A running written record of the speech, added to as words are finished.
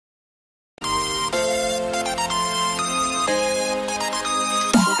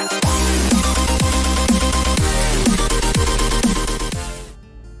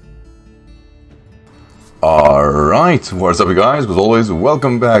Alright, what's up you guys? As always,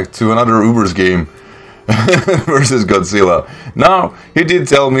 welcome back to another Uber's game versus Godzilla. Now, he did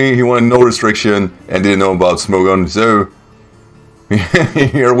tell me he wanted no restriction and didn't know about Smogon, so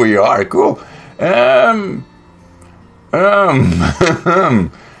here we are, cool. I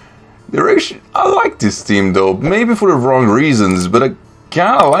like this team though, maybe for the wrong reasons, but I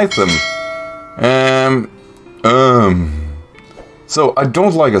kinda like them. So I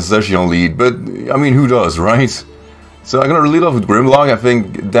don't like a session lead, but I mean, who does, right? So I'm gonna lead off with Grimlock. I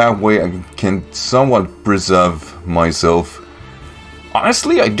think that way I can somewhat preserve myself.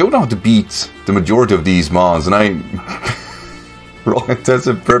 Honestly, I don't know how to beat the majority of these mons, and for all intents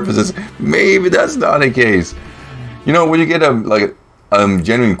and purposes, maybe that's not the case. You know, when you get a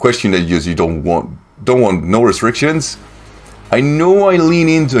genuine question that you don't want no restrictions, I know I lean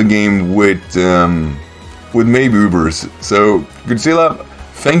into a game with maybe Ubers. So Godzilla,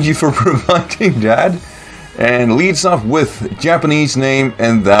 thank you for providing that, and leads off with a Japanese name,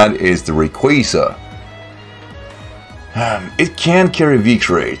 and that is the Rayquaza. It can carry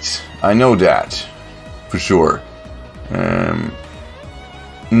V-Crate, I know that for sure.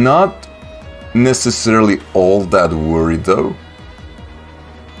 Not necessarily all that worried though.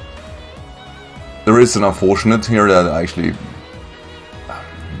 There is an unfortunate here that actually...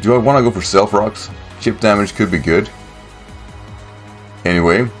 Do I want to go for Self Rocks? Chip damage could be good.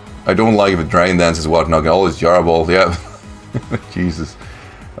 Anyway, I don't like if it Dragon Dance is what, not always Jar Ball, yeah. Jesus.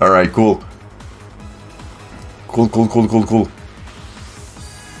 Alright, cool. Cool.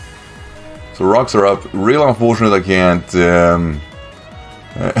 So rocks are up. Real unfortunate I can't...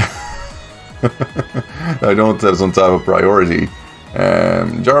 I don't have some type of priority.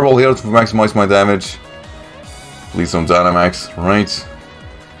 Jar Ball here to maximize my damage. Please don't Dynamax, right?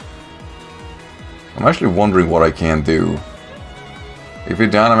 I'm actually wondering what I can do. If you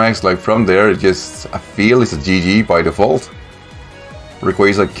Dynamax like from there, it just, I feel it's a GG by default.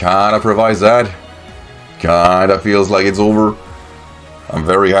 Rayquaza kinda provides that. Kinda feels like it's over. I'm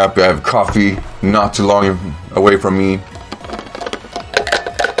very happy I have coffee not too long away from me.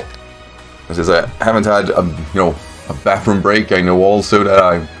 Since I haven't had a bathroom break, I know also that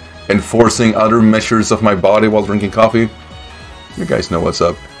I'm enforcing other measures of my body while drinking coffee. You guys know what's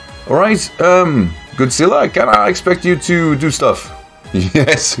up. Alright, Godzilla, can I expect you to do stuff?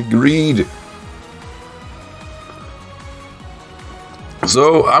 Yes, agreed.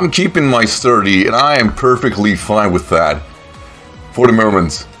 So, I'm keeping my sturdy, and I am perfectly fine with that. For the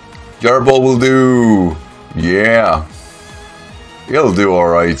moment. Jar Ball will do. Yeah. It'll do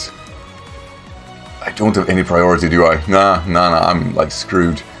alright. I don't have any priority, do I? Nah, I'm like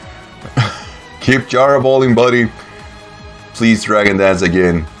screwed. Keep Jar Balling, buddy. Please Dragon Dance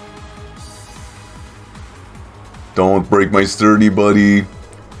again. Don't break my sturdy, buddy.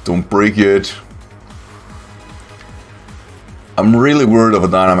 Don't break it. I'm really worried of a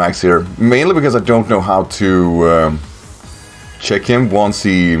Dynamax here. Mainly because I don't know how to check him once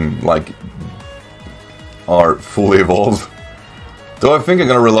he, are fully evolved. Though I think I'm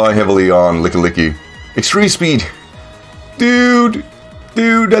gonna rely heavily on Lickilicky. Extreme Speed! Dude,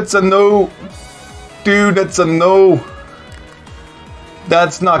 that's a no! Dude, that's a no!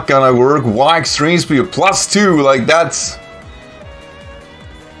 That's not gonna work. Why Extreme Speed? +2, like that's...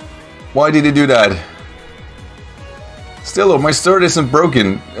 Why did he do that? Still, my sturdy isn't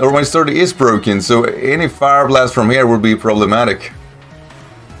broken, or my sturdy is broken, so any Fire Blast from here would be problematic.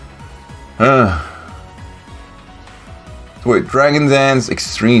 Wait, Dragon Dance,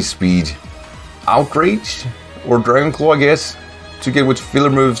 Extreme Speed, Outrage, or Dragon Claw, I guess, to get with filler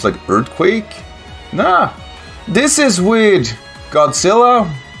moves like Earthquake? Nah, this is weird. Godzilla?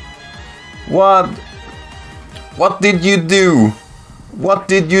 What did you do? What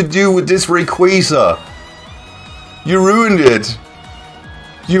did you do with this Rayquaza? You ruined it.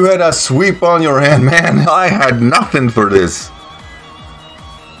 You had a sweep on your hand, man. I had nothing for this.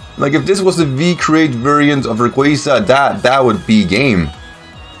 Like, if this was the V-Crate variant of Rayquaza, that would be game.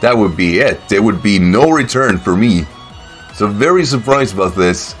 That would be it. There would be no return for me. So very surprised about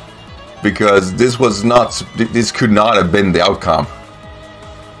this. Because this could not have been the outcome.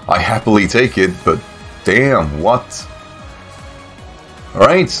 I happily take it, but damn, what?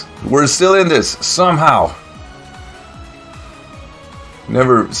 Alright, we're still in this, somehow.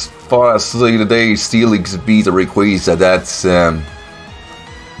 Never thought I'd see the day STEELIX beat a Rayquaza,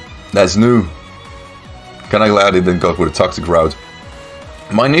 that's new. Kinda glad it didn't go with a Toxic route.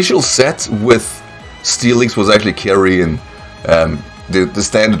 My initial set with STEELIX was actually carrying the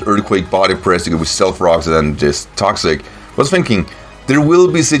standard Earthquake body press to go with Self Rocks and just Toxic. I was thinking, there will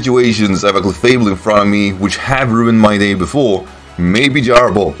be situations I have a Clefable in front of me which have ruined my day before. Maybe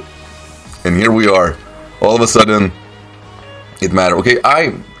Jar Ball. And here we are. all of a sudden, it mattered. Okay,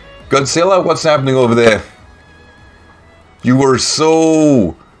 Godzilla, what's happening over there? You were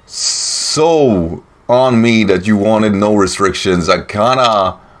so on me that you wanted no restrictions. I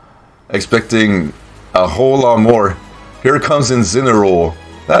kinda expecting a whole lot more. Here comes Incineroar.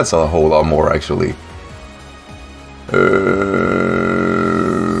 That's a whole lot more, actually.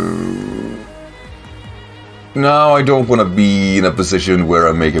 Now I don't want to be in a position where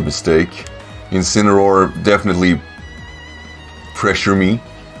I make a mistake. Incineroar definitely pressure me.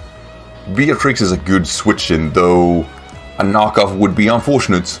 Beatrix is a good switch-in, though a knockoff would be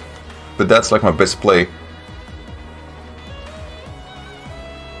unfortunate. But that's like my best play.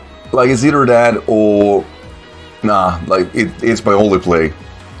 Like, it's either that or... Nah, like, it's my only play.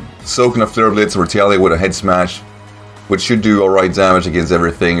 Soak enough Third Blitz to retaliate with a head smash, which should do alright damage against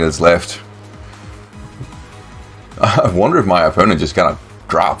everything that's left. I wonder if my opponent just kind of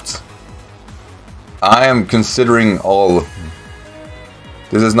dropped. I am considering all...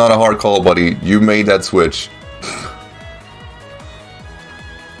 This is not a hard call, buddy. You made that switch.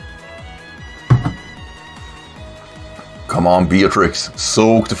 Come on, Beatrix.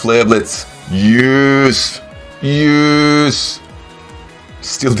 Soak the Flare Blitz. Yes! Yes!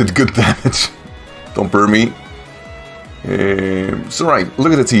 Still did good damage. Don't burn me. So right,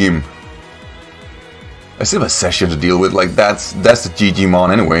 look at the team. I still have a session to deal with. Like, that's the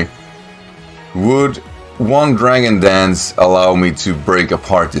GGmon anyway. Would one Dragon Dance allow me to break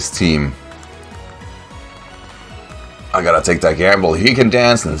apart this team? I gotta take that gamble. He can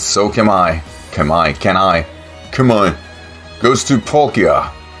dance, and so can I. Can I? Come on. Goes to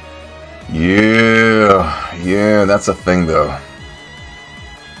Palkia. Yeah, that's a thing though.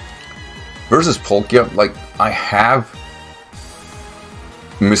 Versus Palkia, like, I have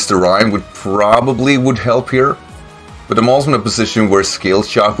Mr. Rhyme would help here, but I'm also in a position where Scale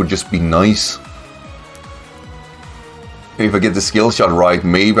Shot would just be nice. If I get the Scale Shot right,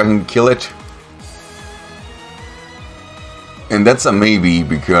 maybe I can kill it. And that's a maybe,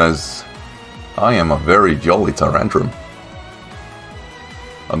 because I am a very jolly Tyrantrum.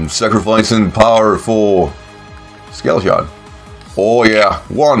 I'm sacrificing power for Scale Shot. Oh yeah,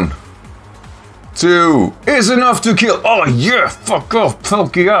 1, 2 is enough to kill. Oh yeah, fuck off,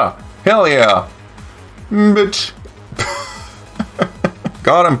 Palkia. Hell yeah. Bitch.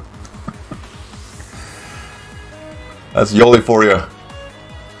 Got him. That's jolly for you.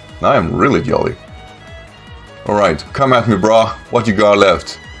 I am really jolly. Alright, come at me, brah. What you got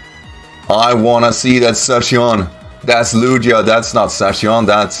left? I wanna see that Session. That's Lugia. That's not Session.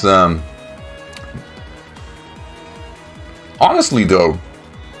 That's honestly though,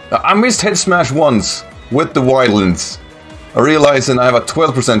 I missed Head Smash once with the Wildlands. I realized and I have a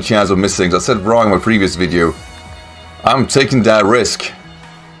 12% chance of missing. I said wrong in my previous video. I'm taking that risk.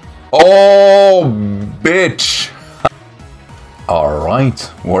 Oh, bitch. Alright,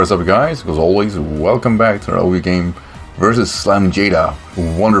 what is up guys? As always, welcome back to our OV game versus Slamjada.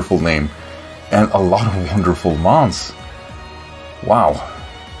 Wonderful name. And a lot of wonderful mons. Wow.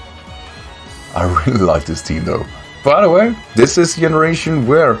 I really like this team though. By the way, this is the generation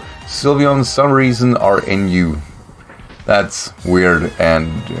where Sylveon for some reason are NU. That's weird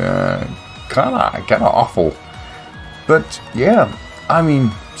and kinda awful. But yeah, I mean,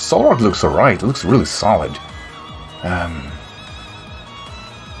 Solrock looks alright. It looks really solid.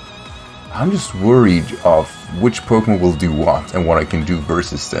 I'm just worried of which Pokemon will do what and what I can do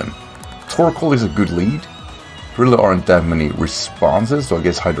versus them. Torkoal is a good lead. Really aren't that many responses, so I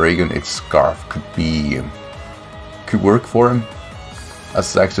guess Hydreigon, its Scarf could work for him.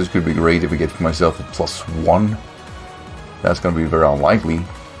 As Access could be great if I get myself a +1. That's gonna be very unlikely.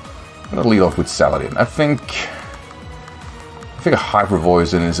 I'm gonna lead off with Saladin. I think a Hyper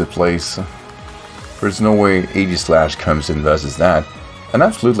Poison is a place. There's no way Aegislash comes in versus that. And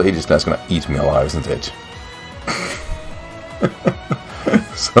absolutely Aegislash is gonna eat me alive, isn't it?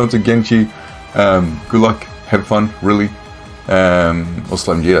 So to Genji, good luck, have fun, really. Oh,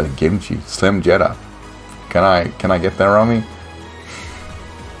 Slamjada, Genji, Slamjada. Can I get that around me?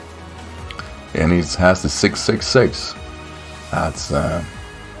 And he has the 666. That's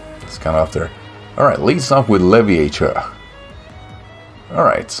kind of up there. All right, leads off with Leviature. All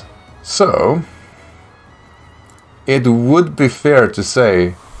right, so it would be fair to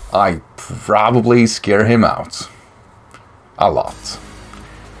say I probably scare him out a lot.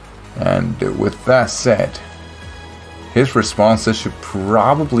 And with that said, his responses should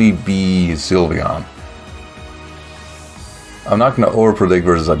probably be Sylveon. I'm not going to overpredict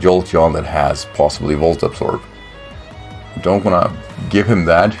versus a Jolteon that has possibly Volt Absorb. Don't want to give him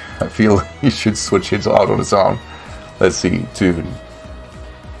that. I feel he should switch it out on his own. Let's see, to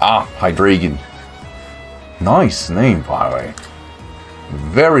Hydreigon. Nice name, by the way.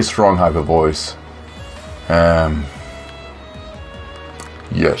 Very strong hyper voice.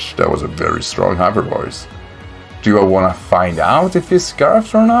 Yes, that was a very strong hyper voice. Do I want to find out if he's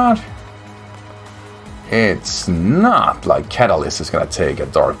scarfed or not? It's not like Catalyst is going to take a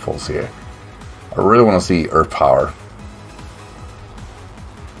Dark Pulse here. I really want to see Earth Power.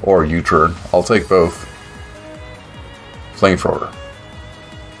 Or U-Turn. I'll take both. Flamethrower.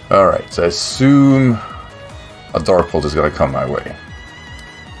 Alright, so I assume a Dark Pulse is going to come my way.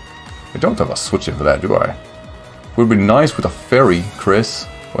 I don't have a switch in for that, do I? Would be nice with a Fairy, Chris.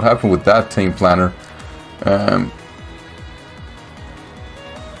 What happened with that team planner? I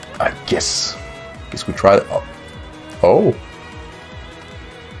guess we try it. Oh.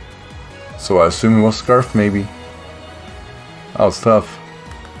 So I assume it was Scarf, maybe. That was tough.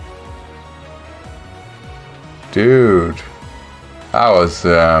 Dude. That was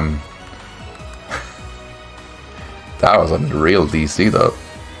that was a real DC though.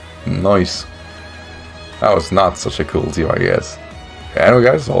 Nice. That was not such a cool team, I guess. Anyway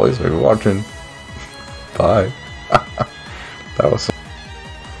guys, as always, thanks for watching. Bye. That was so.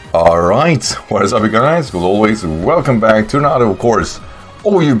 Alright, what is up you guys? As always, welcome back to another, of course,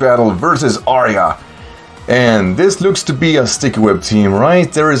 OU battle versus Aria. And this looks to be a sticky web team,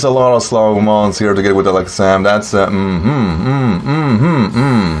 right? There is a lot of slow mons here to get with Alexam. That's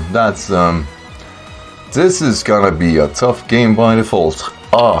this is gonna be a tough game by default.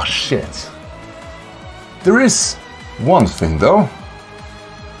 Oh shit. There is one thing though.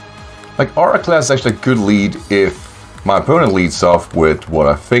 Like, Aura class is actually a good lead if my opponent leads off with what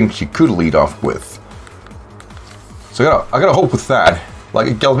I think she could lead off with. So I gotta hope with that. Like,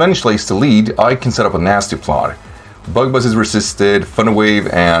 if Galvanish is the lead, I can set up a nasty plot. Bug Buzz is resisted, Thunder Wave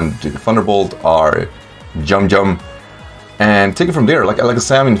and Thunderbolt are Jum. And take it from there. Like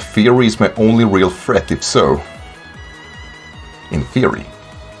Sam in theory is my only real threat, if so. In theory.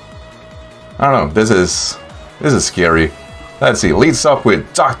 I don't know, this is scary. Let's see, leads up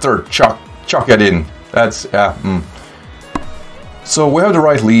with Dr. Chuck it in. That's, So we have the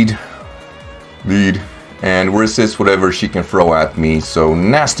right lead, and resist whatever she can throw at me, so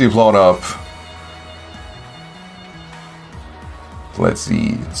nasty plot up. Let's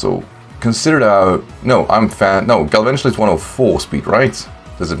see, so consider that, no, Galvanish is 104 speed, right?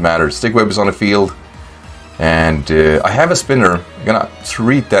 Does it matter? Stick Web is on the field, and I have a spinner. I'm gonna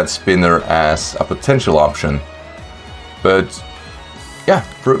treat that spinner as a potential option, but yeah,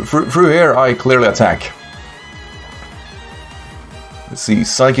 through here I clearly attack. Let's see,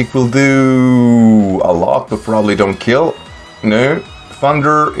 Psychic will do a lot, but probably don't kill. No.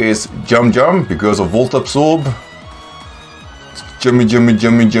 Thunder is Jum because of Volt Absorb. Jumping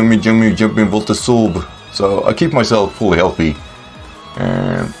Volt Absorb. So I keep myself fully healthy.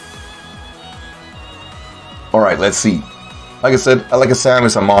 Alright, let's see. Like I said, Alakazam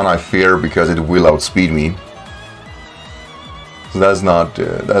is a mon I fear because it will outspeed me. So that's not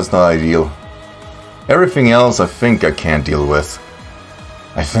ideal. Everything else I think I can deal with.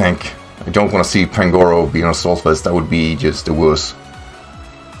 I think. I don't want to see Pangoro being on Assault-Vest, that would be just the worst.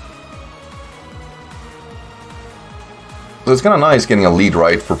 So it's kind of nice getting a lead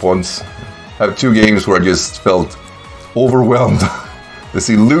right for once. I have 2 games where I just felt overwhelmed. Let's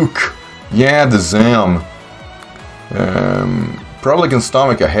see, Luke. Yeah, the Zam. Probably can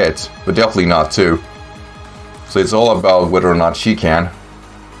stomach a hit, but definitely not 2. So it's all about whether or not she can.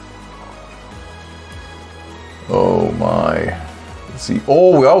 Oh my. See,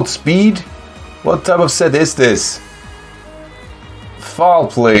 oh, we outspeed? What type of set is this? Foul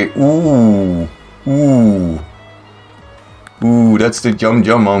play. Ooh, that's the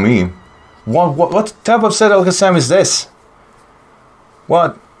Jum on me. What type of set Alakazam is this?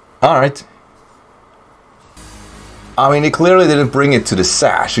 What? Alright. I mean, it clearly didn't bring it to the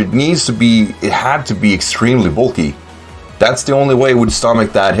sash. It had to be extremely bulky. That's the only way it would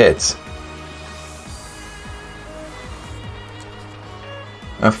stomach that hit.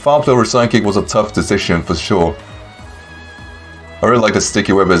 And Foul Play over Psychic was a tough decision for sure. I really like the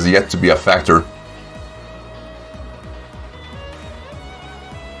Sticky Web has yet to be a factor.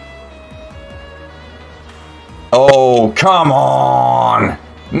 Oh, come on!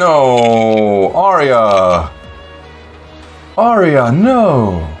 No! Aria! Aria,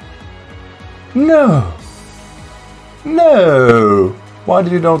 no! No! No! Why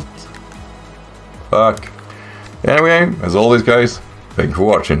did you not... Fuck. Anyway, as always guys, thank you for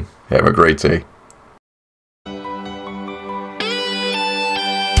watching. Have a great day.